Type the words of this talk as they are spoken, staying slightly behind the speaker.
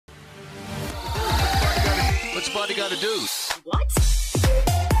What's a body gotta do? What?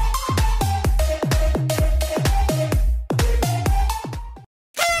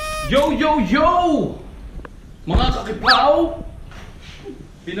 Yo, yo, yo! Mga kakipaw!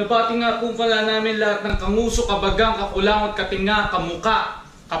 Binabati nga po pala namin lahat ng kanguso, kabagang, kakulangot, katinga, kamuka,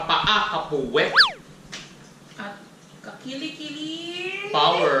 kapaa, kapuwet. At kakili-kili.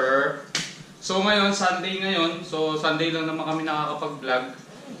 Power! So ngayon, Sunday ngayon. So Sunday lang naman kami nakakapag-vlog.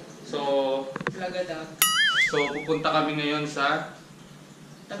 So Vlagadag. So pupunta kami ngayon sa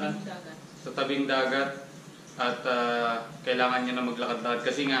Tabing dagat. Sa tabing dagat. At kailangan niya na maglakad-lakad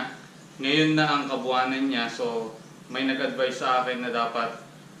kasi nga ngayon na ang kabuwanan niya. So may nag-advise sa akin na dapat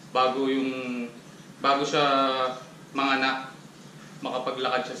bago siya manganak,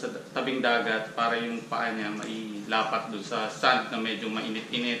 makapaglakad siya sa tabing dagat para yung paa niya mailapat doon sa sand na medyo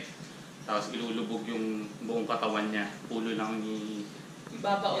mainit-init. Tapos ilulubog yung buong katawan niya. Ulo lang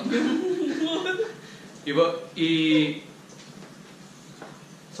Ibabaon yung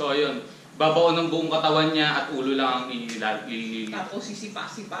So ayun, babaon ng buong katawan niya at ulo lang ang tapos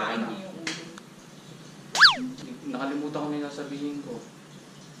sisipa-sipain niya yung ulo. Nakalimutan ko na yung sabihin ko.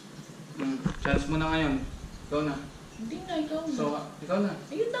 Chance mo na ngayon. Ikaw na. Hindi na, ikaw na. So, ikaw na.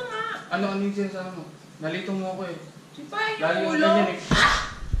 Ayun na nga. Ano yung sinasabi mo? Nalito mo ako eh. Sipain Lalo yung yung ulo. ganyan eh.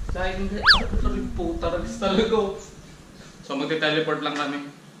 Dahil yung ganyan. Putarags talaga. So magte-teleport lang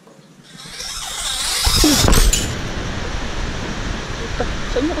kami.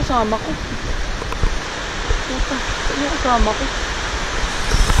 Saan yung kasama ko? Saan yung kasama ko?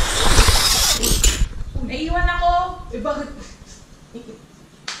 Naiiwan ako! Eh bakit?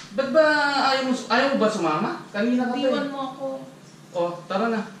 Ba't ba ayaw mo ba sumama? Kanina ka pa eh. Naiiwan mo ako. Oh, tara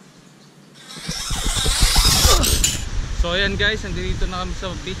na. So ayan guys, nandito na kami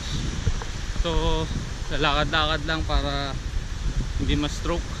sa beach. So lalakad-lakad lang para hindi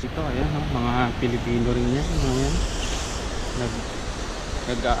ma-stroke. Ito ayan, mga Pilipino rin yan. Ayan.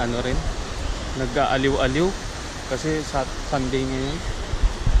 Nag-aano rin. Nag-aaliw-aliw kasi sa Sunday ngayon.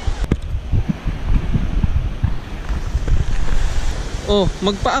 Oh,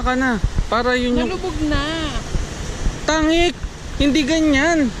 magpaa ka na. Para yun yung Nalubog na. tangik. Hindi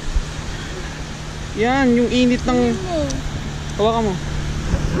ganyan. Yan, yung init ng hawakan mo.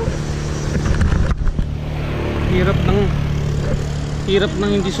 Hirap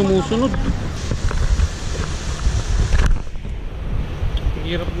ng hindi sumusunod.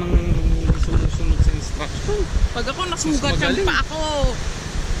 Hirap ng hindi sumusunod sa instruction. Pag ako nasugat yan pa ako.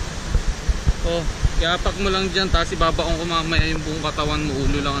 Oh, iapak mo lang dyan, tapos ibabaong ko mamaya yung buong katawan mo,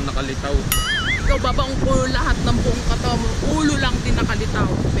 ulo lang ang nakalitaw. Ikaw babaong ko lahat ng buong katawan mo. Ulo lang din nakalitaw.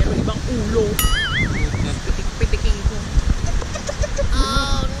 Pero ibang ulo. Pitik-pitiking ko.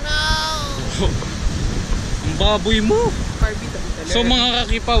 Oh no! Ang baboy mo! So mga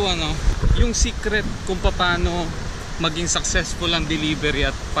kakipaw, yung secret kung paano maging successful ang delivery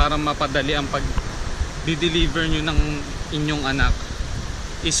at para mapadali ang pag-deliver nyo ng inyong anak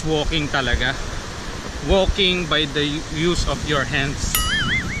is walking talaga. Walking by the use of your hands.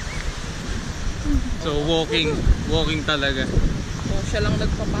 So walking talaga. So siya lang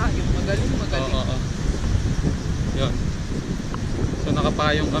nagpapayong. Magaling. Oo. Yun. So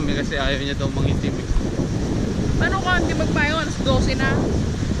nakapayong kami kasi ayaw niya daw mangitim. Paano ka hindi magpayong? Alas 12 na.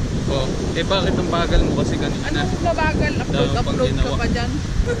 Oh, eh bakit ang bagal mo kasi kanina? Anong mabagal? Upload ka pa dyan.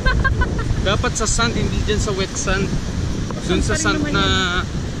 Dapat sa sand, hindi dyan sa wet sand. Dun sa sand na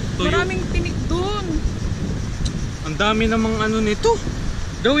tuyo. Maraming tinik dun. Ang dami namang nito.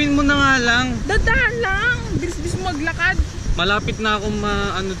 Gawin mo na nga lang. Dadaan lang. Bilis-bilis mo maglakad. Malapit na akong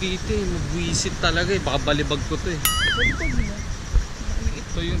dito eh. Magwisit talaga eh. Baka balibag ko to eh.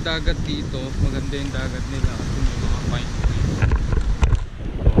 So yung dagat dito, maganda yung dagat nila kasi may mga pine trees.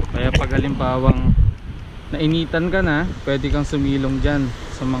 Kaya pag halimbawang nainitan ka na, pwede kang sumilong dyan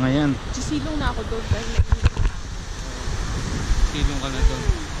sa mga yan. Sisilong na ako doon dahil Silong ka na doon.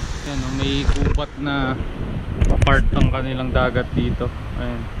 Yan, may kubat na part ng kanilang dagat dito.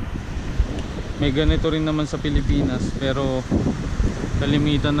 Ayan. May ganito rin naman sa Pilipinas, pero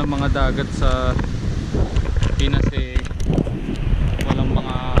kalimitan ng mga dagat sa Pinas eh walang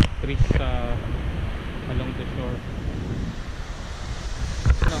mga trees sa along the shore.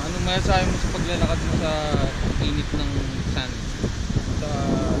 Anong masasabi mo sa paglalakad mo sa init ng sand? Sa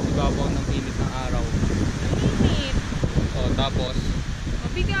ibabaw ng init ng araw? init. O tapos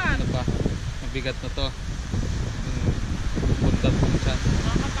Mabigat. ano pa? Mabigat na to. Punta po siya.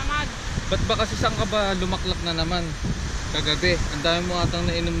 Nakakatamad. Ba't ba kasi saan ka ba lumaklak na naman? Kagabi, ang dami mo atang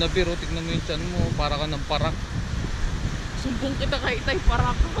nainom na beer. Tignan mo yung tiyan mo, para ka ng parak. Sumbong kita kay Itay,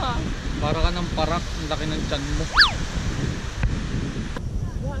 parak ka. Para ka ng parak, ang laki ng tiyan mo.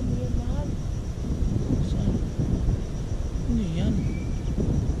 Ano yan, mahal?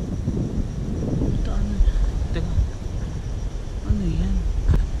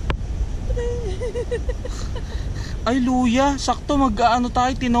 Ay, luya. Sakto, mag-ano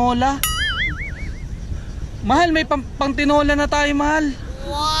tayo, tinola. Mahal, may pang tinola na tayo, mahal.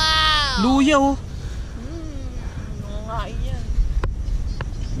 Wow! Luya, oh. Nangangain yan.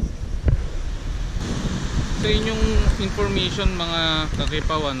 Sa inyong information, mga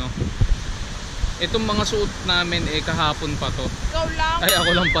kakipaw, ano, itong mga suot namin, kahapon pa to. Ikaw lang. Ay,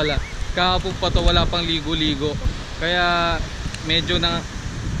 ako lang pala. Kahapon pa to, wala pang ligo-ligo. Kaya, medyo na...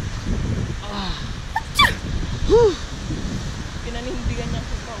 Pinanindigan niya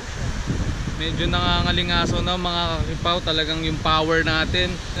sa pao siya. Medyo nangangalingaso na mga kakipaw. Talagang yung power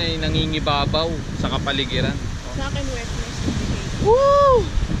natin ay nangingibabaw sa kapaligiran. Sa akin, wetness indicator. Woo!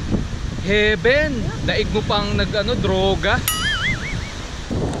 Heaven! Daig mo pang droga.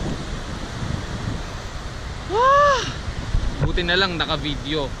 Buti na lang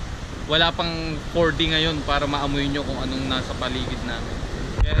naka-video. Wala pang 4D ngayon para maamoy nyo kung anong nasa paligid namin.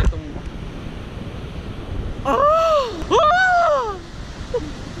 Kaya itong...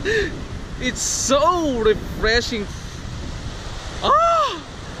 It's so refreshing.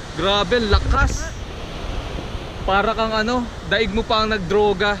 Grabe, lakas. Para kang daig mo pa ang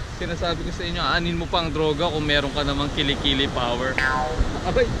nagdroga. Sinasabi ko sa inyo, anin mo pa ang droga kung meron ka namang kilikili power.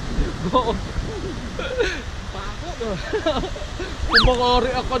 Abay, go. Kung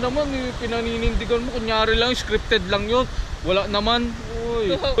makareact ka naman, pinaninindigan mo. Kunyari lang, scripted lang yun. Wala naman.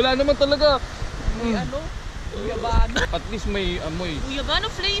 Uy, wala naman talaga. May Uyabano. At least may amoy.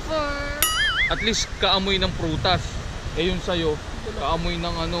 Uyabano flavor. At least kaamoy ng prutas. Yun sa'yo, kaamoy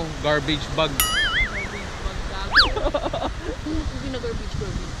ng garbage bag. Garbage bag gago. Hindi na garbage.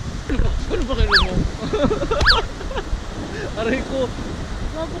 Ano ba kayo mo? Aray ko.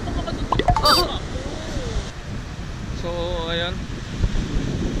 Gago ka makadito. So, ayan.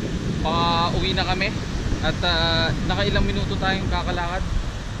 Uwi na kami. At nakailang minuto tayong kakalakad.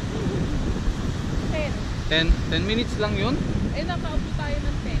 10 minutes lang yun. Nakaupo tayo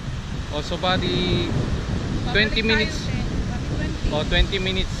ng 10. So bali 20 minutes. 20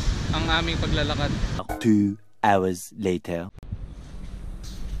 minutes ang aming paglalakad. 2 hours later.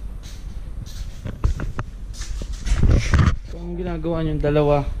 So ang ginagawa niyong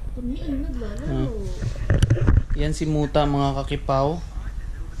dalawa? Yan si Muta, mga kakipaw.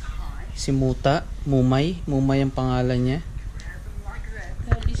 Si Muta, Mumay ang pangalan niya.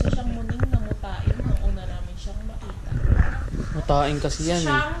 Isa siyang muning na mutain nung una namin siyang makita. Mutain kasi yan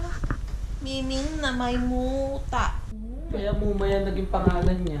Siyang miming na may muta. Kaya Mumay ang naging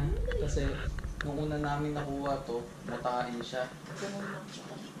pangalan niya. Kasi nung una namin nakuha to, mutain siya. Ganun lang siya.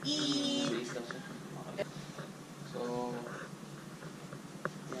 Base lang siya. So,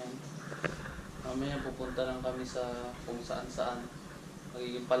 yan. Mamaya pupunta lang kami sa kung saan.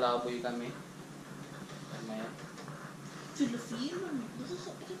 Magiging palaboy kami. Mamaya. Sila film.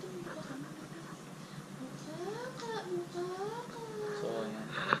 So, ayan.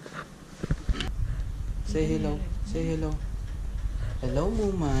 Say hello. Say hello. Hello,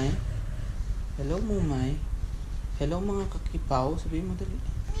 Mumay. Hello, Mumay. Hello, mga kakipaw. Sabihin mo dali.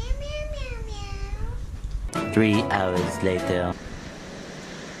 3 hours later.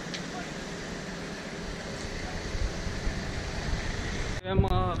 Kaya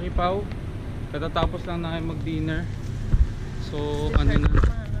mga kakipaw, katatapos lang na kayo mag-dinner. So, 8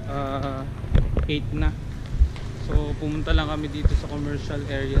 na. So, pumunta lang kami dito sa commercial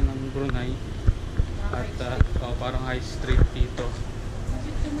area ng Brunei. At parang high street dito.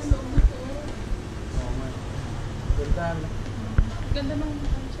 Ganda ng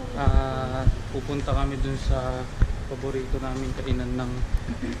pupunta kami dun sa paborito namin kainan ng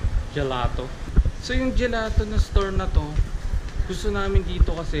gelato. So yung gelato na store na to, gusto namin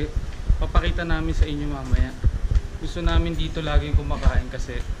dito kasi papakita namin sa inyo mamaya. Gusto namin dito laging kumakain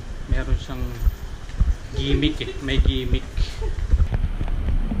kasi meron siyang gimmick may gimmick.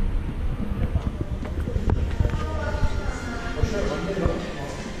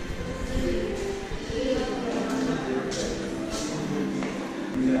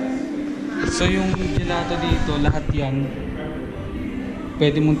 So yung gelato dito, lahat yan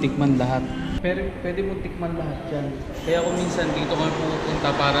pwede mong tikman lahat. Pero pwede mong tikman lahat yan. Kaya kung minsan dito kami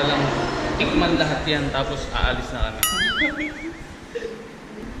pupunta para lang tikman lahat yan tapos aalis na kami.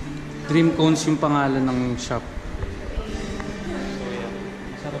 Dream Cones yung pangalan ng shop. So yan,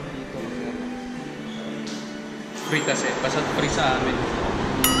 masarap dito. Free kasi, basta free sa amin.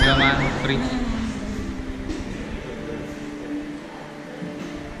 Yaman, free.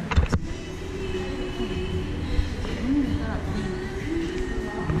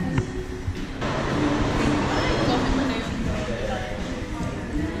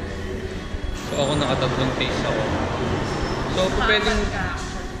 So ako nakatatlong taste ako. So pwedeng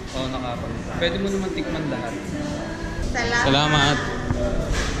pwede mo naman tikman lahat. Salamat.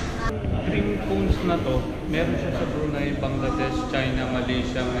 Dream phones na to, meron siya sa Brunei, Bangladesh, China,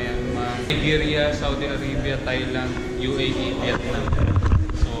 Malaysia, Myanmar, Nigeria, Saudi Arabia, Thailand, UAE, Vietnam.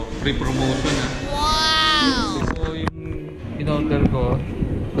 So, free promotion ha. Wow! So, yung in-order ko,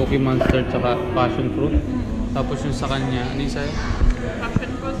 Cookie Monster tsaka Passion Fruit. Tapos yung sa kanya, ano yung sa'yo?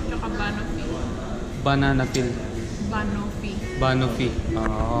 Passion fruit tsaka banoffee. Banana peel. Banoffee. Banoffee.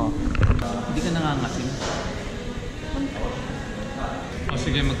 Oo. Hindi ka nangangasin. O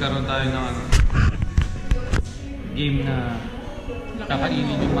sige, magkaroon tayo ng ano, game na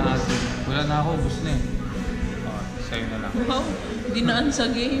kakainin yung maasin. Wala na ako, ubus na eh. O, sa'yo na lang. Wow, dinaan sa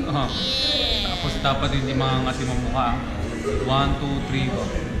game. Oo. Tapos dapat hindi mangangasin ang mukha. 1, 2, 3 go.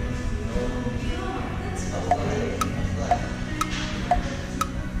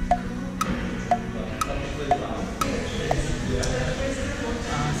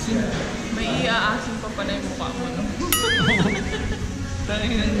 Asin. May iaasin pa pala yung mukha mo. No?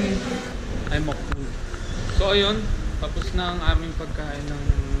 I'm cool. So ayun, tapos na ang aming pagkain ng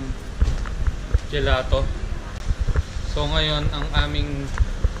gelato. So ngayon, ang aming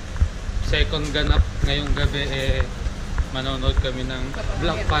second ganap ngayong gabi manonood kami ng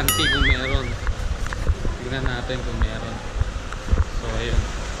Black Panty kung meron. Tignan natin kung meron. So ayun.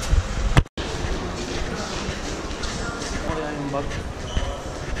 Kaya yung bag.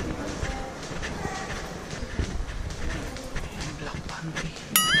 Black Panty.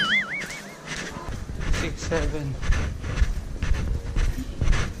 6, 7.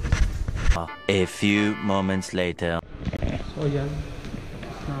 A few moments later. So yan.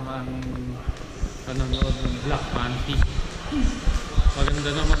 Na aming panonood ng Black Panty.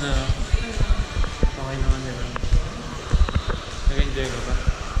 Maganda naman na okay naman nila. Nag-enjoy ka ba?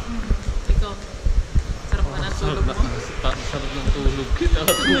 Ikaw, sarap na ng tulog mo. Sarap ng tulog.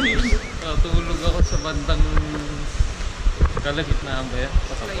 Tulog ako sa bandang kalagitnaan ba yan?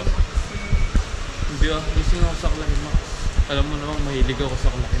 Patapos. Hindi gising ako sa Climax. Alam mo naman, mahilig ako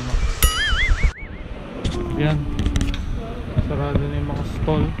sa Climax. Yan. Sarado na yung mga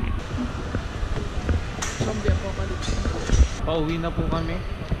stall. Zombie apocalypse. Pauwi na po kami.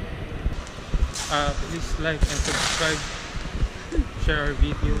 Please like and subscribe. Share our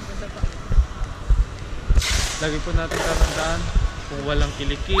videos. Lagi po natin tatandaan kung walang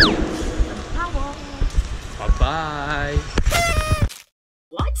kilikil. Hawak. Bye-bye!